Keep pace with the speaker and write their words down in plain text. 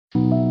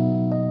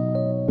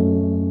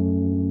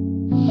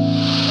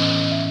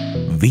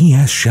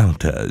VS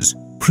Shelters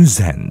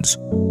presents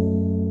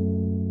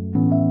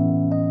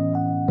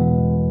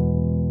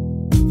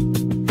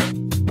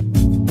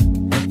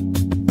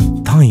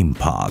Thyme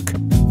Park.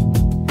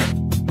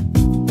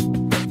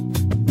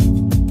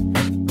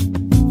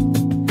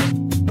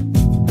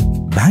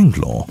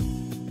 Bangalore,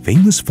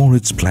 famous for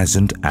its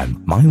pleasant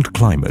and mild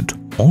climate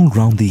all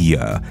round the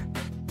year,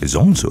 is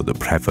also the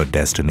preferred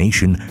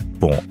destination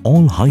for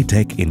all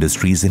high-tech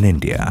industries in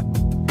India.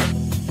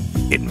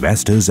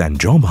 Investors and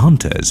job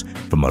hunters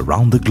from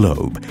around the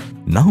globe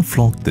now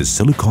flock the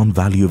Silicon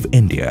Valley of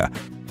India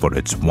for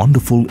its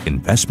wonderful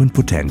investment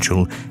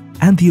potential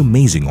and the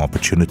amazing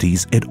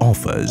opportunities it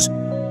offers.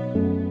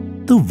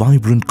 The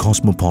vibrant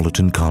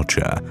cosmopolitan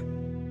culture,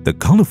 the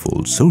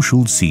colorful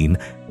social scene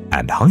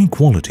and high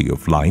quality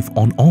of life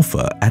on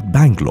offer at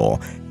Bangalore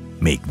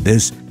make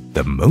this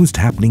the most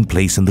happening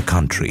place in the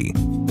country.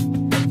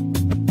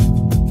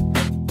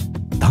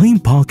 Thyme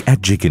Park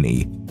at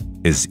Jigani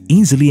is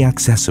easily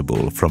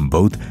accessible from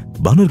both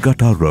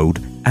Bannerghatta Road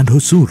and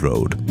Hosur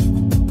Road.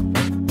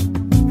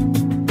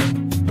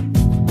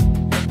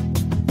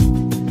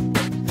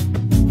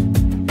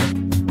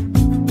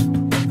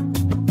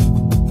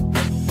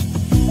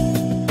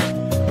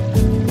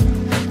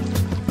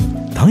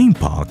 Thyme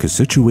Park is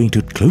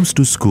situated close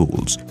to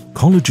schools,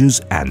 colleges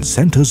and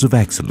centers of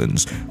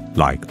excellence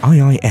like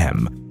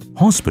IIM,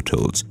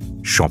 hospitals,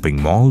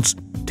 shopping malls,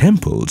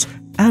 temples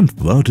and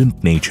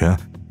verdant nature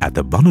at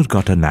the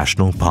Bannerghatta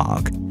National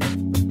Park.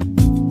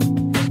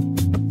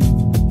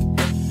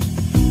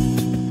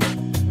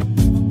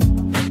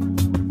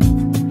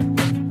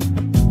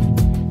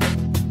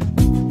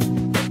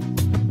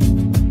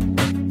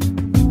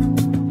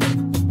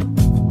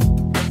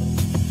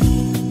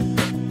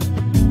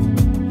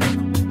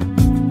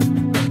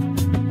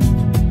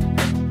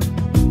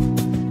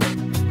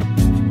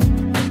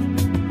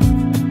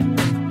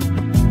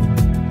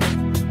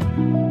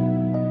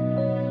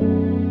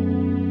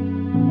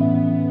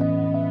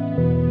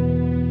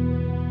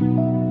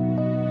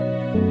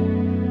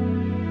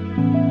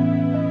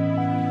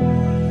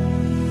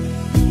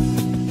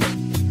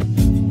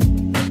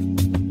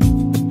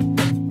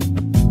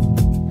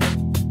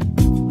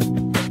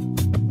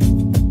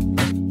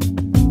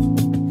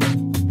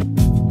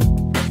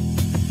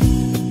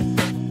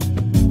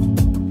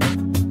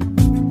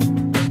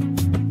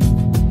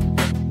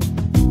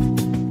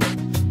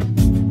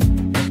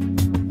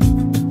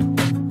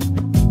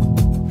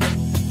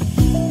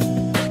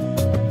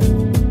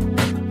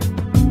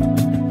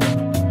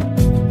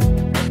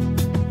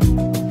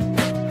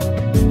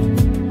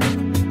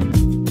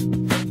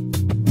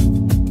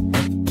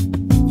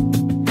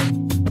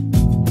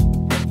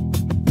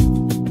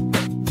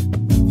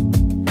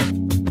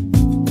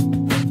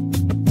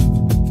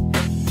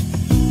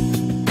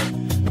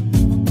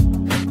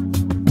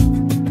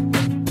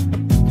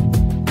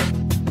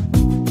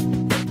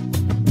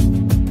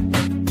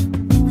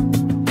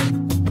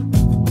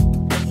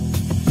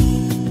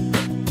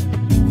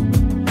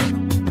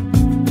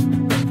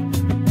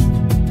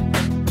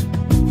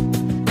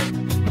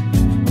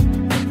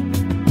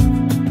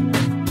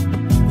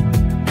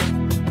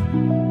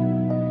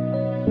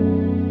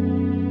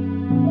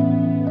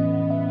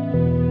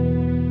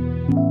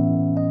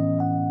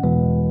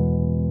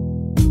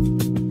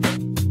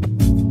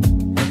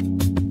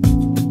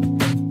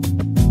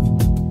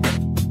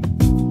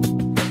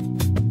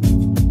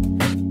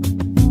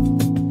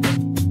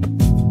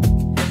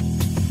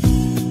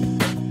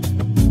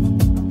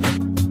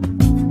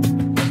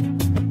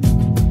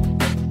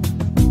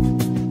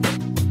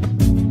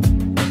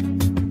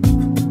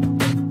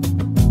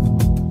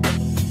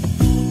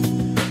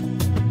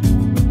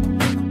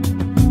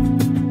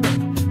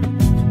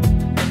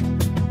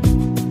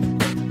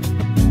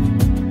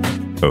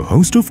 A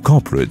host of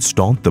corporates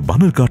dot the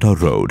Bannerghatta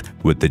Road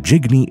with the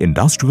Jigani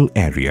Industrial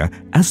Area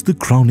as the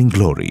crowning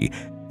glory,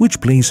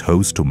 which plays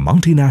host to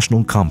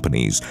multinational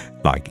companies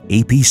like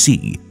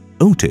APC,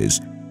 Otis,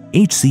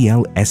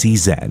 HCL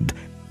SEZ,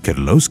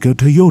 Kirloskar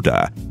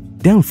Toyota,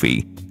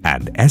 Delphi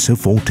and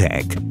SFO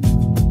Tech.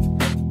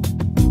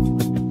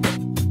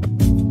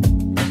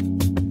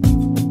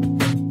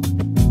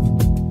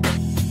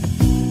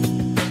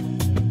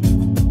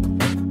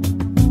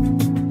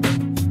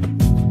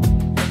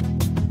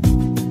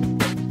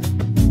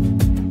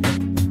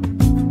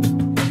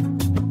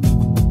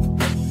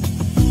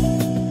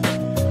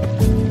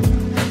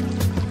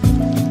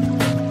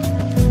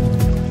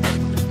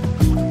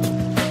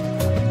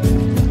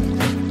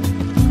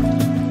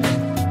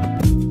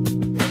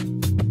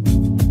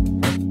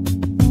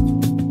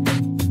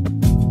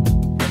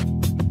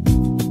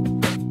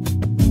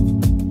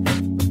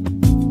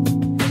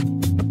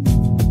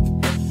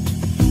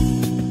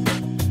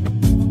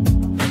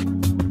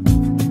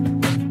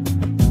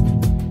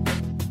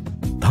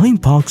 Thyme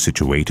Park,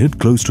 situated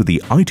close to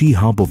the IT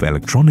hub of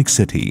Electronic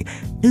City,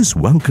 is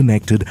well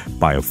connected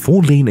by a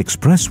 4-lane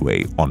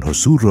expressway on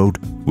Hosur Road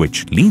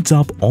which leads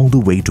up all the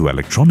way to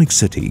Electronic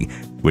City,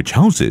 which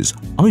houses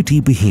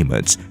IT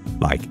behemoths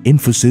like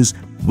Infosys,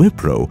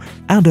 Wipro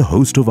and a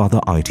host of other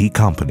IT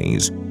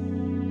companies.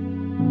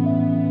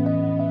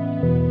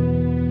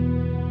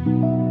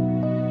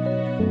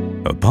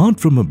 Apart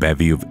from a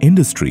bevy of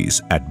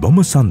industries at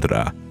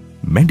Bomasandra,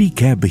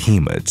 Medicare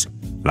behemoths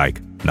like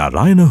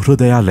Narayana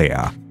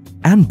Hrudayalaya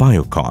and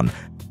Biocon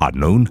are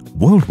known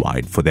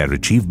worldwide for their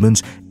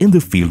achievements in the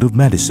field of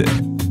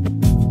medicine.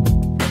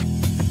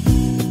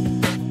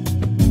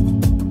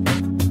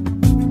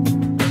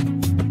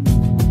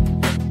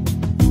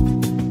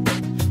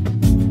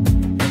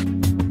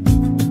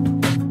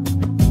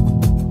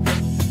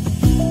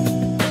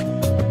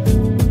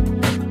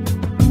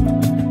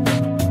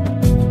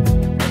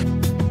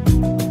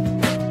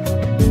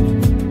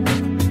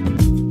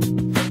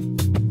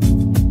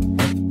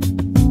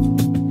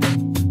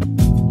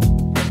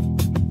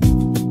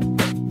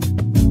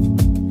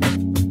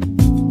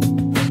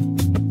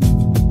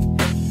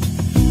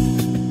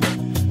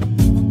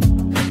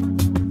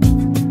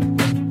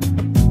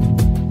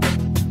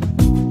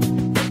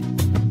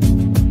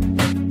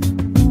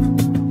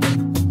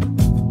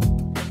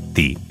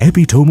 The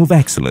epitome of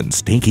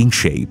excellence taking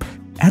shape,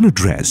 an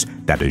address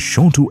that is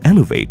sure to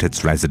elevate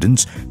its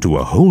residents to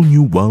a whole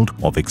new world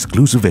of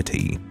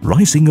exclusivity.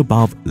 Rising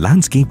above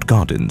landscaped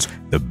gardens,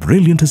 the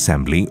brilliant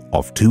assembly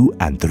of 2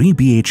 and 3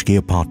 BHK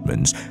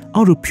apartments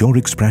are a pure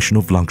expression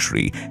of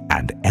luxury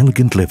and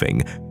elegant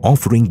living,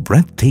 offering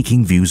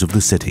breathtaking views of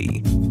the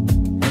city.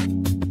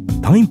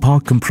 Thyme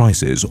Park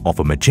comprises of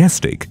a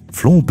majestic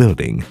floor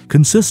building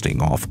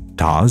consisting of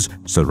towers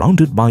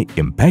surrounded by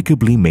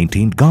impeccably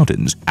maintained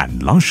gardens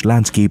and lush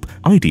landscape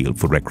ideal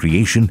for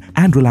recreation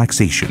and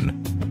relaxation.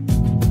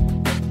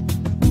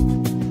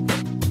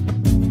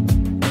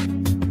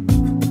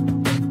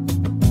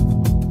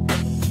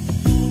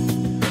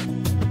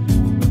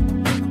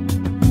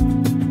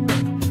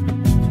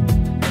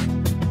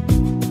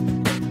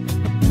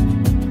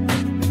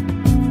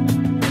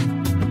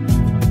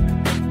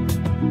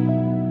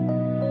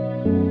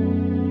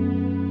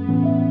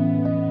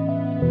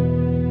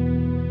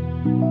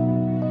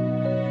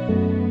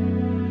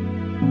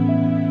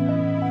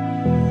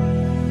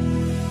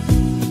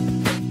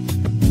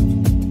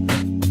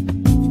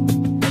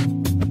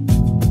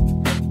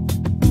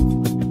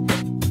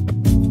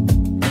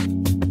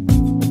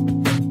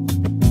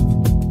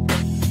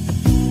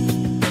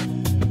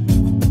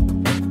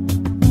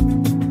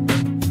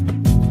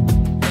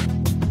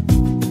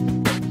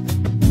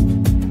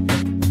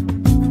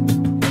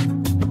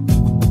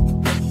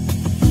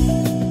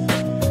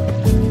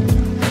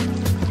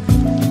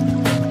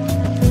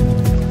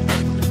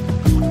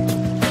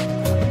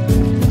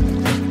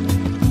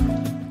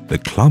 The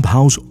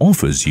clubhouse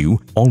offers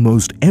you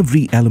almost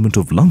every element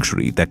of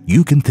luxury that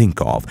you can think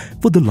of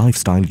for the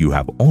lifestyle you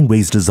have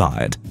always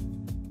desired.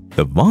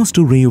 The vast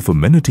array of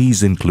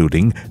amenities,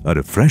 including a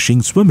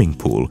refreshing swimming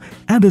pool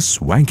and a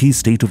swanky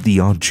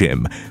state-of-the-art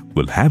gym,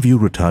 will have you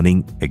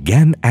returning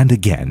again and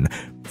again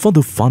for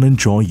the fun and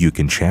joy you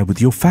can share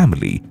with your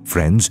family,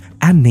 friends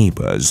and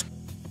neighbors.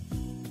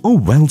 A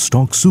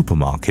well-stocked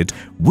supermarket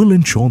will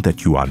ensure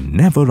that you are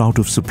never out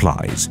of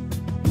supplies.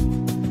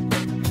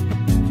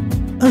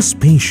 A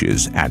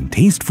spacious and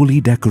tastefully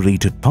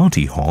decorated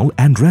party hall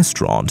and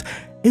restaurant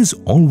is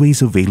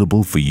always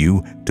available for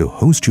you to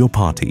host your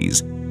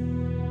parties.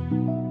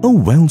 A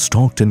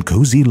well-stocked and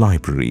cozy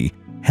library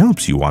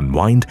helps you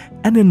unwind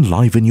and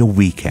enliven your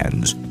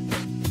weekends.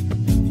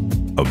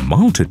 A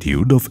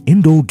multitude of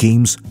indoor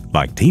games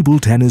like table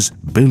tennis,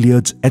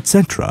 billiards,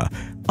 etc.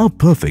 are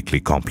perfectly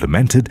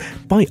complemented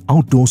by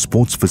outdoor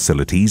sports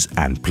facilities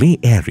and play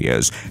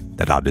areas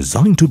that are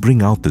designed to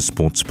bring out the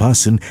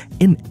sportsperson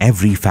in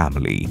every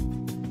family.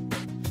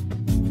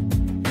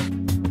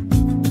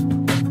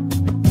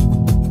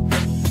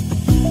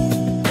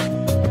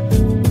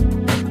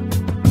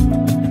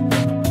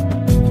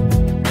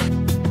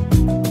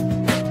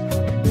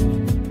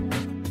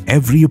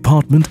 Every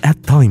apartment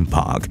at Thyme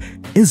Park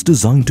is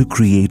designed to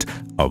create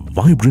a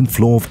vibrant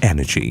flow of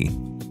energy.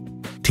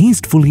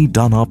 Tastefully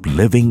done-up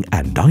living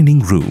and dining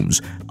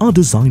rooms are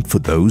designed for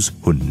those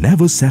who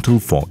never settle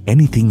for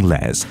anything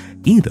less,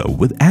 either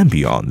with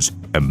ambience,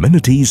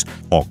 amenities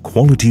or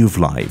quality of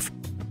life.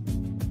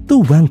 The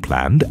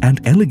well-planned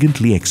and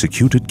elegantly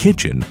executed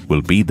kitchen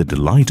will be the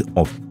delight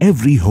of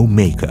every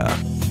homemaker.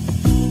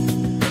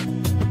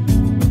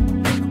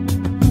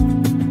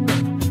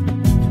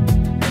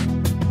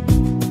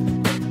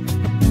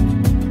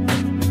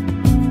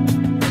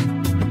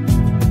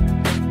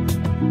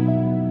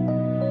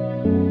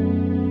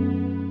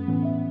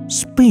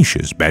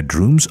 Spacious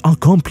bedrooms are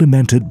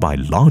complemented by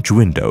large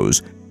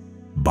windows,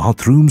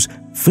 bathrooms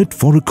fit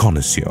for a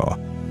connoisseur.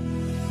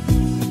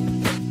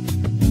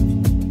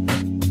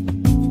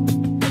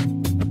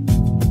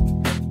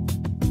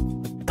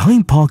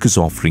 Thyme Park is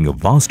offering a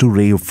vast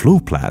array of floor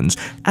plans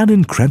and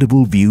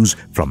incredible views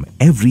from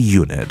every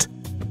unit.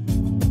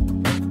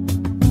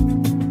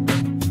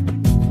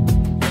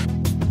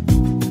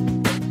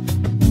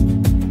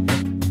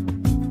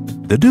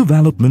 The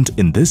development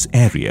in this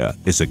area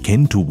is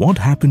akin to what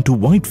happened to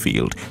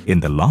Whitefield in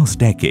the last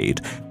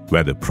decade,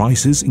 where the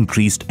prices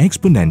increased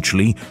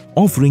exponentially,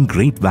 offering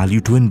great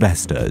value to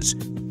investors.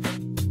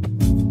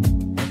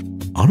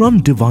 Our Our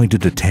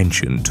undivided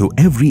attention to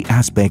every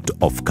aspect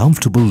of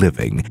comfortable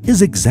living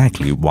is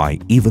exactly why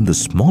even the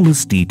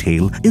smallest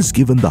detail is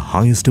given the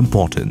highest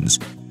importance.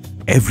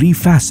 Every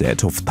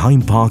facet of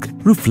Thyme Park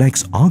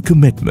reflects our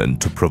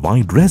commitment to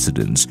provide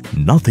residents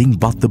nothing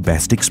but the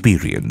best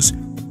experience.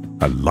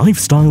 A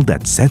lifestyle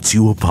that sets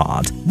you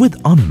apart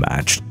with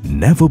unmatched,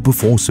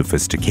 never-before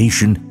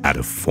sophistication at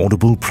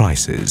affordable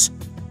prices.